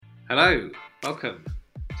Hello, welcome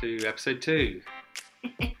to episode 2.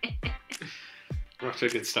 We're off to a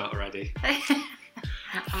good start already. I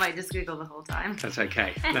might just Google the whole time. That's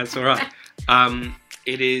okay, that's alright.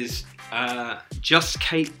 It is just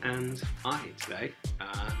Kate and I today.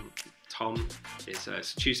 Tom is,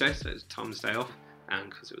 it's Tuesday, so it's Tom's day off, and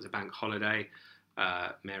because it was a bank holiday,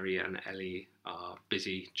 Mary and Ellie are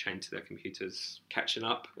busy chained to their computers, catching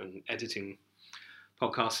up and editing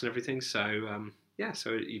podcasts and everything, so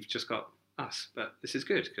so you've just got us, but this is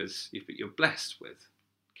good because you're blessed with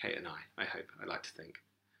Kate and I hope. I like to think.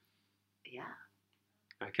 Yeah.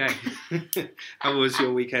 Okay. How was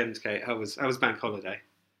your weekend, Kate? How was bank holiday?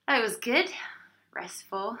 Oh, it was good.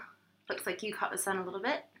 Restful. Looks like you caught the sun a little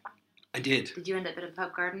bit. I did. Did you end up at a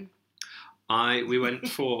pub garden? We went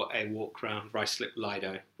for a walk around Ruislip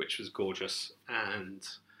Lido, which was gorgeous, and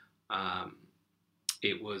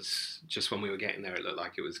it was just when we were getting there, it looked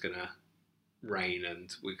like it was going to rain,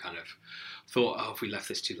 and we kind of thought, oh, if we left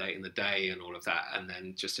this too late in the day and all of that, and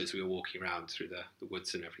then just as we were walking around through the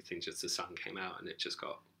woods and everything, just the sun came out and it just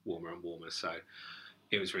got warmer and warmer, so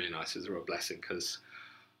it was really nice. It was a real blessing because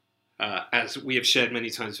as we have shared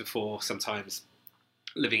many times before, sometimes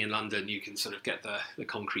living in London you can sort of get the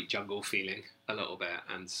concrete jungle feeling a little bit,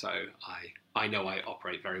 and so I know I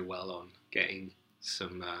operate very well on getting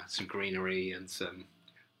some greenery and some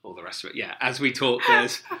all the rest of it. Yeah, as we talk,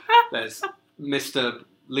 there's Mr.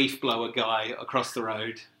 Leaf Blower guy across the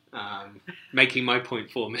road making my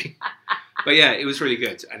point for me. But yeah, it was really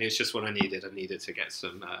good, and it was just what I needed. I needed to get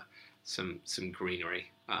some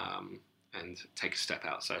greenery and take a step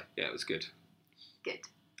out. So yeah, it was good. Good.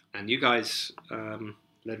 And you guys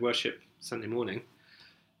led worship Sunday morning.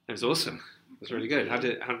 It was awesome. It was really good. How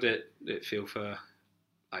did it feel for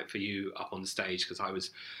you up on stage? Because I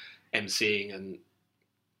was emceeing, and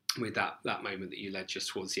with that moment that you led just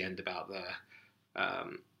towards the end about the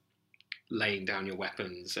laying down your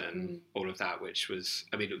weapons and all of that, which was,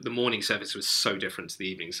 I mean, the morning service was so different to the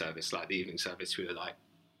evening service. Like the evening service, we were like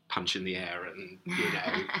punching the air and,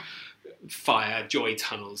 fire, joy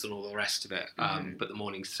tunnels and all the rest of it. But the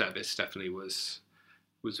morning service definitely was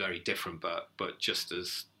very different, but just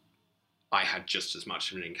as, I had just as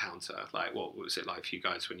much of an encounter. Like, what was it like for you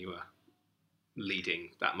guys when you were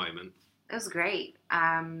leading that moment? It was great.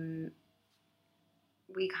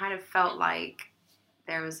 We kind of felt like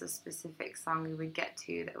there was a specific song we would get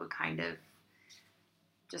to that would kind of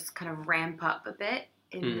ramp up a bit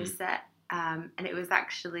in the set. And it was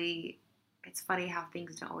actually, it's funny how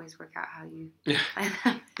things don't always work out how you plan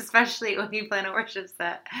them, especially when you plan a worship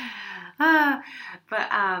set. We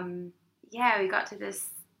got to this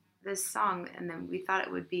song, and then we thought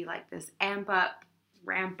it would be like this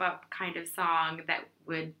ramp up kind of song that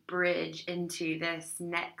would bridge into this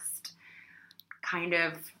next kind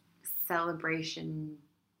of celebration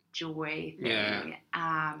joy thing.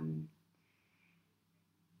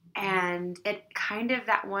 And it kind of,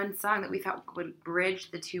 that one song that we thought would bridge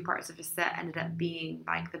the two parts of the set ended up being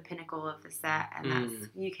like the pinnacle of the set, and that's,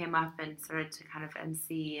 you came up and started to kind of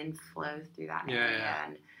MC and flow through that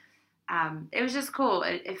area. And it was just cool.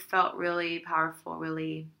 It felt really powerful,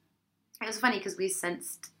 really. It was funny because we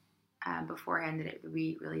sensed beforehand that it would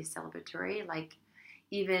be really celebratory. Like,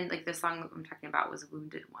 even like the song I'm talking about was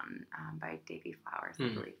 "Wounded One" by Davy Flowers, I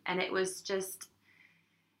believe. And it was just,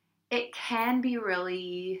 it can be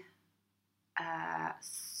really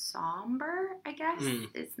somber, I guess.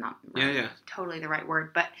 It's not totally the right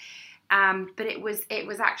word, but it was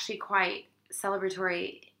actually quite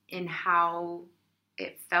celebratory in how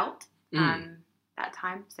it felt that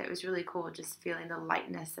time. So it was really cool, just feeling the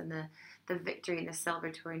lightness and the victory and the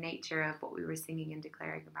celebratory nature of what we were singing and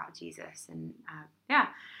declaring about Jesus. And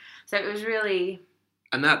so it was really,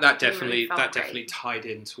 and that definitely tied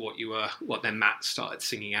into what then Matt started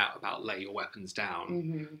singing out about, lay your weapons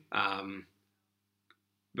down.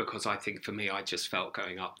 Because I think for me, I just felt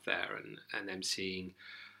going up there and emceeing,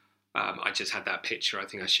 I just had that picture. I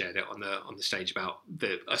think I shared it on the stage about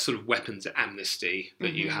a sort of weapons amnesty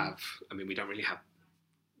that you have. I mean, we don't really have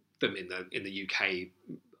them in the UK,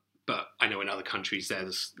 but I know in other countries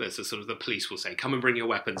there's a sort of, the police will say, come and bring your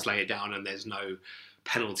weapons, lay it down, and there's no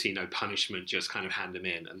penalty, no punishment, just kind of hand them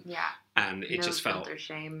in. And it just felt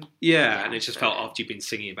shame. And it just felt, after you've been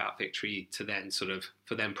singing about victory, to then sort of,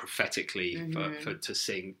 for them prophetically, to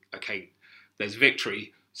sing, okay, there's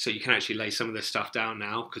victory, so you can actually lay some of this stuff down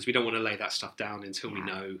now, because we don't want to lay that stuff down until we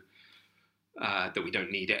know that we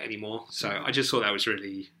don't need it anymore. So I just thought that was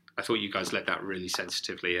really, I thought you guys led that really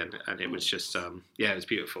sensitively, and it was just, it was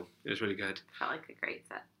beautiful. It was really good. Felt like a great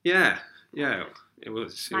set. Yeah, it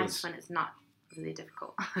was. It's nice when it's not really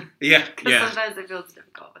difficult. Yeah, because sometimes it feels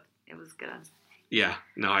difficult, but it was good. Yeah,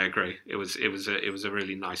 no, I agree. It was a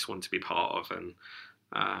really nice one to be part of, and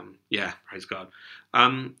yeah, praise God.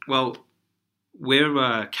 Well,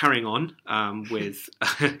 we're carrying on with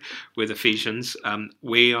with Ephesians.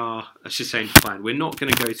 We are, as just saying to plan, we're not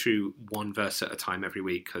going to go through one verse at a time every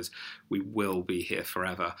week because we will be here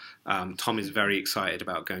forever. Tom is very excited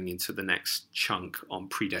about going into the next chunk on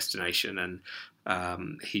predestination, and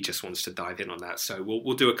he just wants to dive in on that. So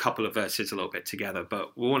we'll do a couple of verses a little bit together,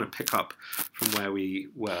 but we want to pick up from where we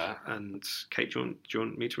were. And Kate, do you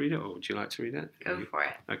want me to read it, or would you like to read it? Go for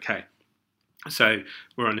it. Okay. So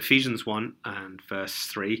we're on Ephesians 1 and verse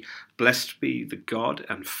 3. Blessed be the God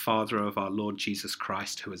and Father of our Lord Jesus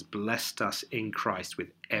Christ, who has blessed us in Christ with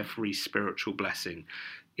every spiritual blessing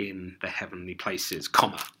in the heavenly places,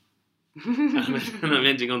 comma. And I'm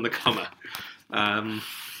ending on the comma.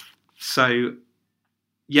 So,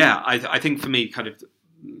 yeah, I think for me, kind of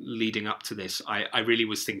leading up to this, I really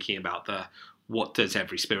was thinking about what does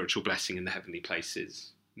every spiritual blessing in the heavenly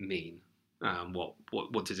places mean?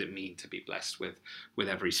 What does it mean to be blessed with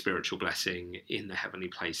every spiritual blessing in the heavenly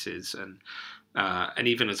places? And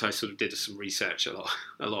even as I sort of did some research,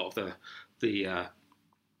 a lot of the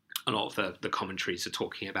commentaries are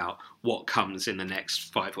talking about what comes in the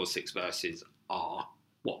next 5 or 6 verses are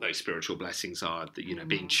what those spiritual blessings are. That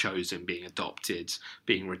being chosen, being adopted,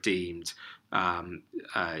 being redeemed,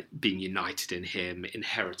 being united in Him,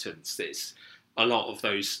 inheritance. It's a lot of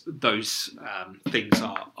those things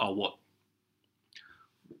are what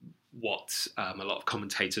a lot of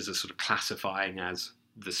commentators are sort of classifying as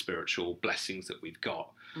the spiritual blessings that we've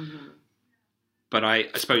got. Mm-hmm. But I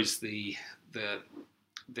suppose the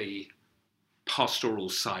pastoral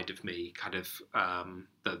side of me, kind of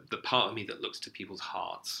the part of me that looks to people's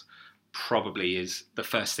hearts, probably is the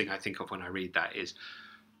first thing I think of when I read that is,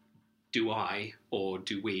 do I or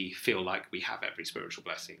do we feel like we have every spiritual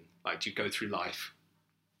blessing? Like, do you go through life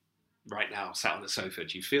right now, sat on the sofa,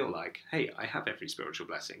 do you feel like, hey, I have every spiritual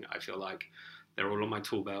blessing? I feel like they're all on my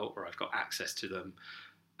tool belt, or I've got access to them.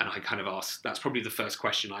 And I kind of ask, that's probably the first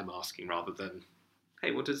question I'm asking, rather than,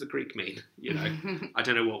 hey, what does the Greek mean? I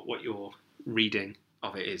don't know what your reading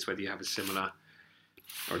of it is, whether you have a similar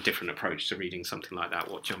or a different approach to reading something like that.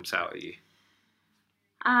 What jumps out at you?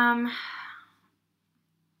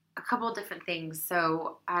 A couple of different things.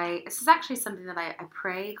 So this is actually something that I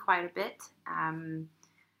pray quite a bit.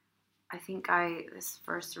 I think this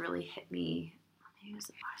verse really hit me, maybe it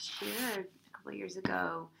was last year or a couple of years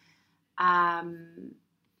ago,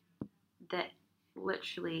 that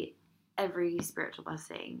literally every spiritual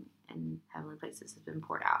blessing in heavenly places has been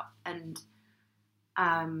poured out. And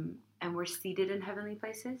we're seated in heavenly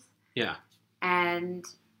places. Yeah. And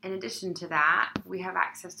in addition to that, we have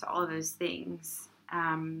access to all of those things.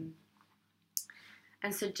 And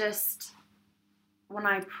so just when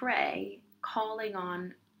I pray, calling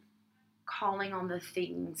on the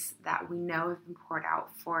things that we know have been poured out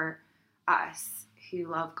for us who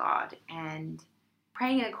love God, and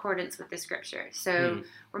praying in accordance with the scripture. So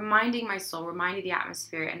reminding my soul, reminding the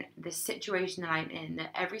atmosphere and the situation that I'm in, that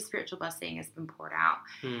every spiritual blessing has been poured out,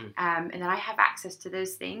 and that I have access to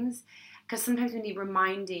those things. Because sometimes we need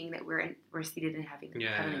reminding that we're seated in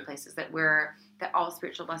heavenly places, that all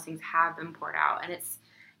spiritual blessings have been poured out. And it's,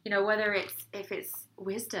 whether if it's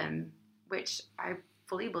wisdom, which I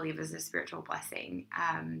fully believe is a spiritual blessing.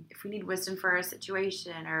 If we need wisdom for a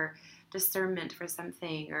situation, or discernment for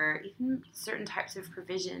something, or even certain types of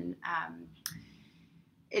provision, I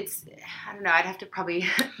don't know, I'd have to probably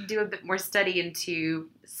do a bit more study into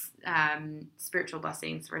spiritual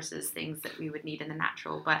blessings versus things that we would need in the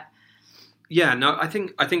natural. But yeah, no, I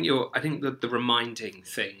think that the reminding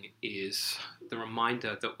thing is the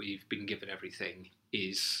reminder that we've been given everything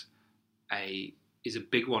is a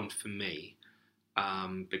big one for me.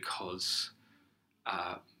 Because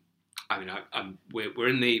we're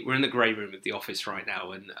in the grey room of the office right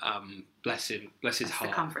now, and bless his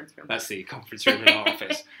heart. The conference room. That's the conference room in our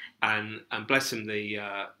office, and bless him.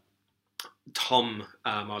 Tom,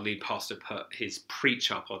 our lead pastor, put his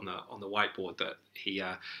preach up on the whiteboard that he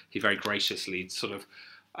very graciously sort of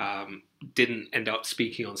didn't end up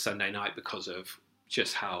speaking on Sunday night because of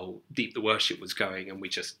just how deep the worship was going, and we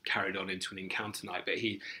just carried on into an encounter night. But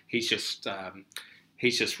he's just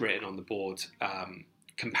written on the board,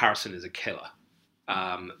 comparison is a killer,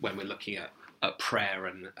 when we're looking at prayer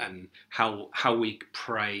and how we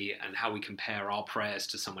pray and how we compare our prayers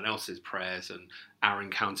to someone else's prayers and our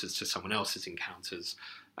encounters to someone else's encounters.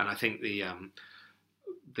 And I think the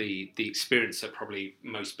experience that probably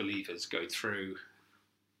most believers go through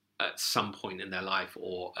at some point in their life,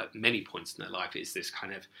 or at many points in their life, is this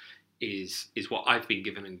kind of is what I've been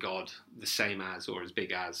given in God, the same as or as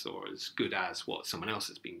big as or as good as what someone else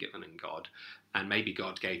has been given in God. And maybe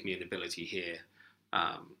God gave me an ability here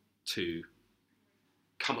to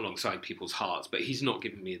come alongside people's hearts, but he's not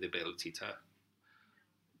given me the ability to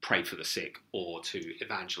pray for the sick or to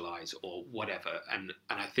evangelize or whatever. And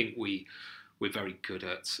I think we're very good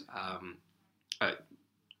at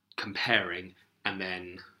comparing and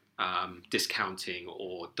then discounting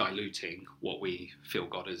or diluting what we feel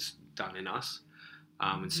God has done in us.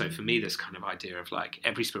 And so for me, this kind of idea of like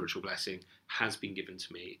every spiritual blessing has been given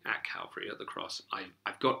to me at Calvary, at the cross.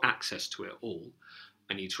 I've got access to it all.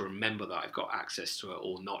 I need to remember that I've got access to it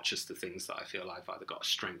all, not just the things that I feel I've either got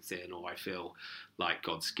strength in or I feel like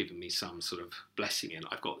God's given me some sort of blessing in.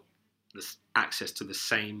 I've got this access to the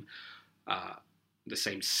same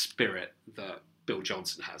spirit that Bill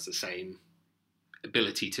Johnson has, the same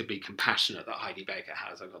ability to be compassionate that Heidi Baker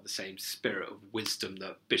has. I've got the same spirit of wisdom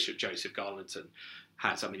that Bishop Joseph Garlington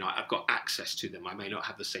has. I mean, I've got access to them. I may not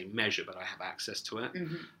have the same measure, but I have access to it.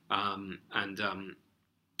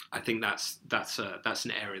 I think that's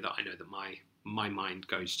an area that I know that my mind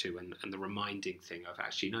goes to, and the reminding thing of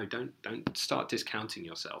actually, no, don't start discounting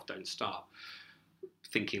yourself. Don't start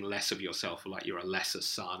thinking less of yourself, or like you're a lesser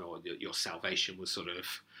son, or your salvation was sort of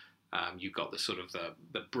you got the sort of the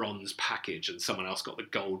bronze package, and someone else got the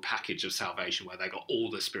gold package of salvation, where they got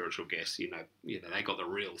all the spiritual gifts. You know, they got the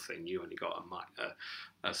real thing. You only got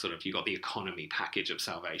a sort of, you got the economy package of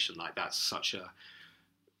salvation. Like that's such a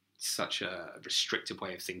restrictive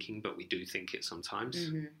way of thinking, but we do think it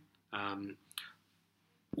sometimes.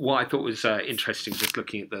 What I thought was interesting, just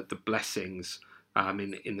looking at the blessings.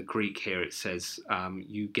 In the Greek here, it says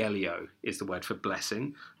eugelio is the word for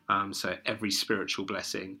blessing. So every spiritual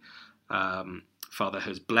blessing, Father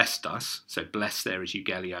has blessed us. So blessed there is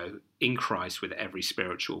eugelio in Christ with every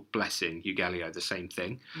spiritual blessing. Eugelio, the same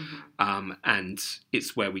thing. And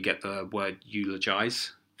it's where we get the word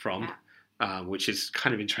eulogize from, which is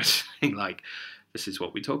kind of interesting. Like, this is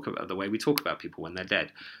what we talk about, the way we talk about people when they're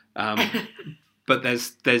dead. But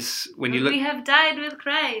there's when you look, we have died with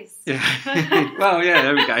Christ. Yeah. Well, yeah,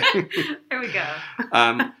 there we go. There we go.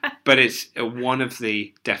 But it's one of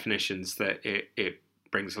the definitions that it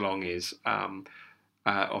brings along is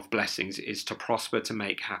of blessings is to prosper, to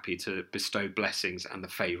make happy, to bestow blessings and the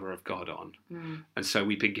favour of God on. And so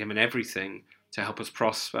we've been given everything to help us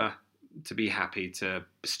prosper, to be happy, to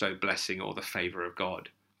bestow blessing or the favour of God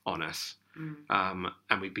on us.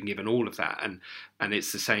 And we've been given all of that, and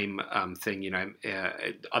it's the same thing,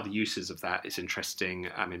 other uses of that is interesting.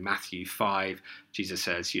 In Matthew 5, Jesus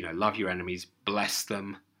says, love your enemies, bless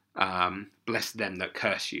them that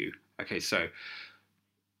curse you. Okay, so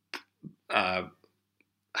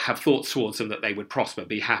have thoughts towards them that they would prosper,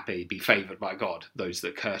 be happy, be favoured by God, those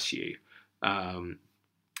that curse you.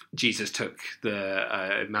 Jesus took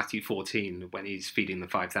the Matthew 14, when he's feeding the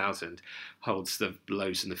 5,000, holds the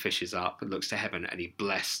loaves and the fishes up and looks to heaven, and he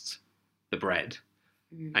blessed the bread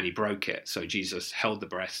and he broke it. So Jesus held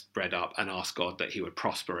the bread up and asked God that he would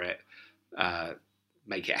prosper it,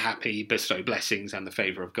 make it happy, bestow blessings and the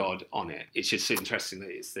favour of God on it. It's just interesting that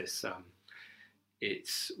it's this.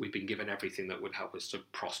 We've been given everything that would help us to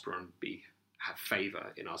prosper and have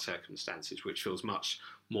favour in our circumstances, which feels much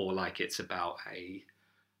more like it's about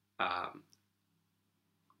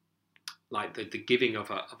like the giving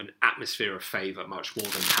of an atmosphere of favour, much more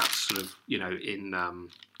than perhaps sort of, in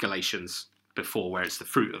Galatians before, where it's the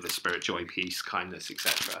fruit of the Spirit, joy, peace, kindness,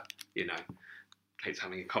 etc. Kate's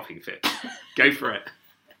having a coughing fit. Go for it.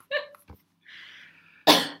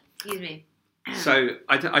 Excuse me. So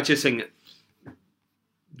I just think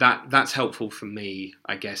that's helpful for me,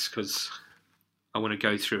 I guess, because I want to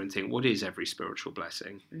go through and think, what is every spiritual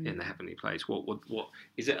blessing in the heavenly place? What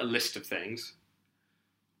is it? A list of things,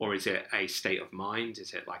 or is it a state of mind?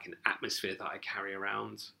 Is it like an atmosphere that I carry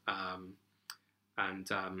around? I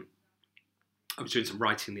was doing some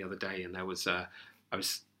writing the other day, and I was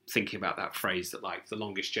thinking about that phrase that like the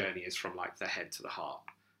longest journey is from like the head to the heart,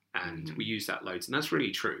 and we use that loads, and that's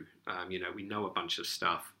really true. We know a bunch of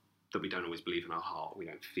stuff that we don't always believe in our heart, we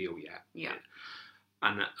don't feel yet. Yeah.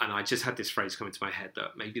 And I just had this phrase come into my head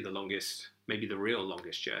that maybe the real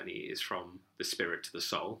longest journey is from the spirit to the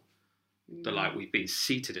soul. That like we've been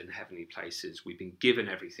seated in heavenly places, we've been given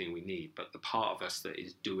everything we need, but the part of us that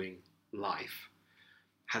is doing life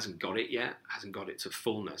hasn't got it yet, hasn't got it to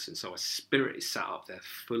fullness. And so our spirit is sat up there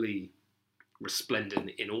fully resplendent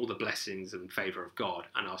in all the blessings and favour of God,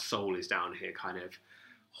 and our soul is down here kind of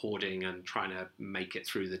hoarding and trying to make it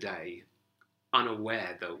through the day,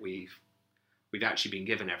 unaware that we've we've actually been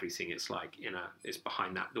given everything. It's like it's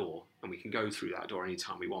behind that door, and we can go through that door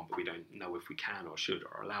anytime we want, but we don't know if we can or should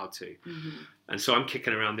or are allowed to. Mm-hmm. And so I'm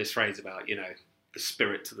kicking around this phrase about, the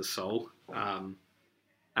spirit to the soul.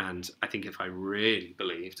 And I think if I really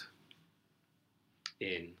believed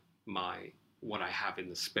in what I have in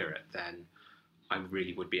the spirit, then I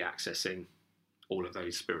really would be accessing all of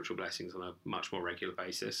those spiritual blessings on a much more regular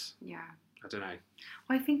basis. Yeah. I don't know.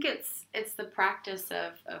 Well, I think it's the practice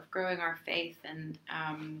of growing our faith, and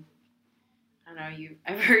I don't know.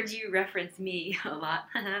 I've heard you reference me a lot.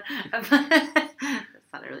 That's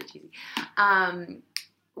not really cheesy.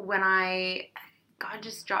 When God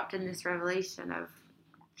just dropped in this revelation of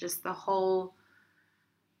just the whole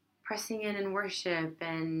pressing in worship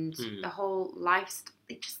and the whole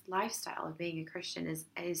lifestyle of being a Christian is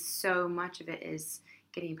so much of it is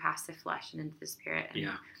getting past the flesh and into the spirit.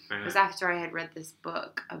 And it was after I had read this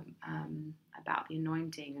book about the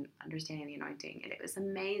anointing and understanding the anointing, and it was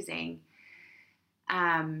amazing.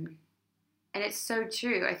 And it's so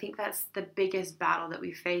true. I think that's the biggest battle that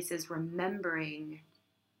we face, is remembering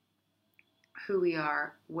who we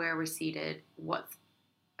are, where we're seated, what's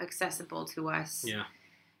accessible to us. Yeah.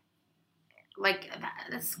 Like,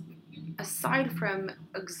 that's aside from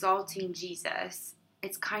exalting Jesus,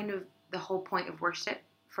 it's kind of the whole point of worship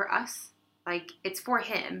for us. Like, it's for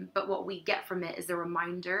him, but what we get from it is a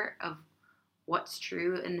reminder of what's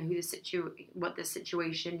true and what the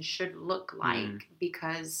situation should look like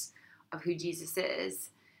because of who Jesus is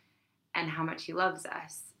and how much he loves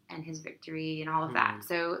us and his victory and all of that.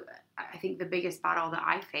 So I think the biggest battle that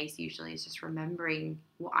I face usually is just remembering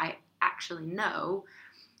what I actually know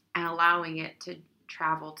and allowing it to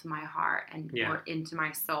travel to my heart and or into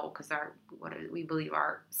my soul, because we believe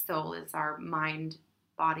our soul is our mind,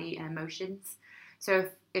 body, and emotions. So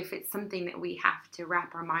if it's something that we have to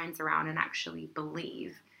wrap our minds around and actually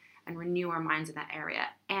believe and renew our minds in that area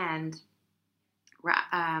and wrap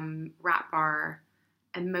our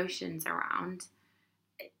emotions around,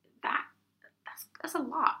 that's a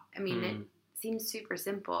lot. I mean, it seems super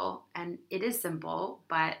simple, and it is simple,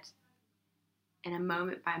 but in a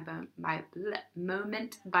moment by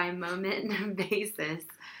moment basis,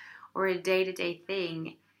 or a day-to-day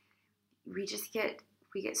thing, we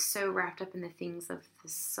get so wrapped up in the things of the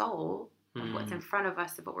soul, of what's in front of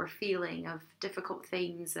us, of what we're feeling, of difficult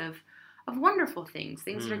things, of wonderful things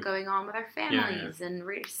that are going on with our families, and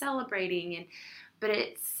we're celebrating, but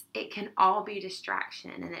it can all be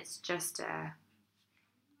distraction, and it's just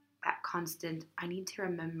that constant, I need to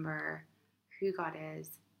remember who God is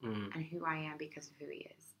and who I am because of who he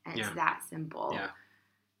is. And it's that simple. Yeah.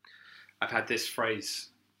 I've had this phrase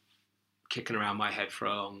kicking around my head for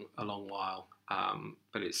a long while,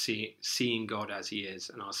 but it's seeing God as he is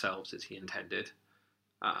and ourselves as he intended.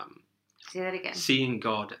 Say that again. Seeing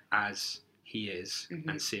God as he is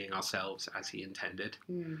and seeing ourselves as he intended.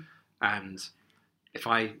 And if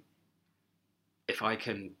I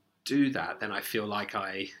can do that, then I feel like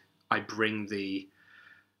I bring the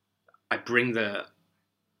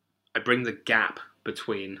gap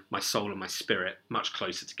between my soul and my spirit much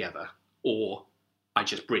closer together, or I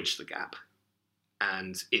just bridge the gap.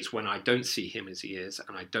 And it's when I don't see him as he is,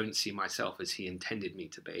 and I don't see myself as he intended me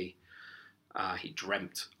to be, he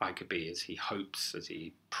dreamt I could be, as he hopes, as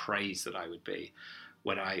he prays that I would be.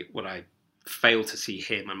 When I fail to see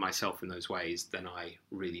him and myself in those ways, then I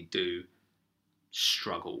really do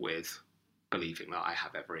struggle with believing that I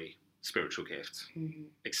have every spiritual gift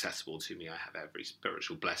accessible to me. I have every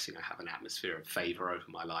spiritual blessing. I have an atmosphere of favor over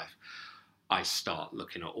my life. I start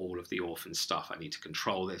looking at all of the orphan stuff. I need to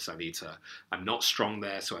control this. I'm not strong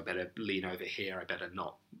there, so I better lean over here. I better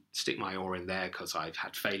not stick my oar in there because I've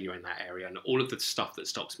had failure in that area. And all of the stuff that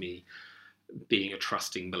stops me being a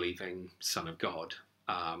trusting, believing son of God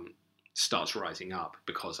starts rising up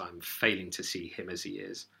because I'm failing to see him as he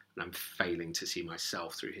is, and I'm failing to see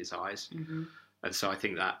myself through his eyes. And so I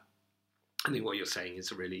think what you're saying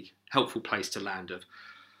is a really helpful place to land of,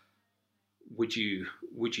 would you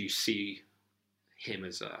see him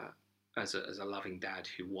as a loving dad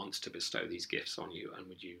who wants to bestow these gifts on you, and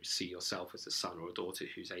would you see yourself as a son or a daughter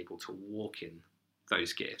who's able to walk in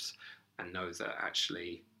those gifts and know that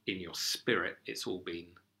actually in your spirit it's all been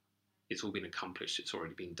accomplished, it's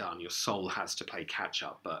already been done. Your soul has to play catch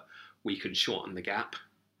up, but we can shorten the gap.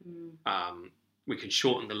 We can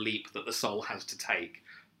shorten the leap that the soul has to take,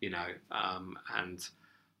 and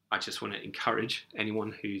I just want to encourage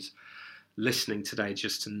anyone who's listening today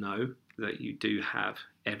just to know that you do have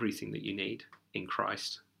everything that you need in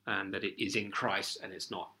Christ, and that it is in Christ, and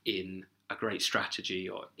it's not in a great strategy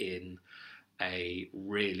or in a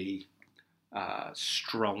really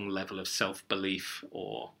strong level of self-belief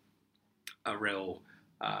or a real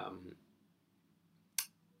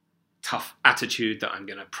tough attitude that I'm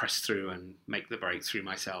going to press through and make the breakthrough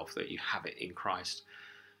myself, that you have it in Christ.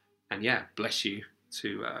 And yeah, bless you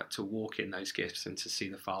to walk in those gifts and to see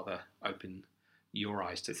the Father open your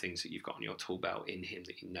eyes to things that you've got on your tool belt in him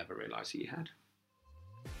that you never realised that you had.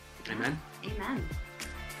 Amen. Amen.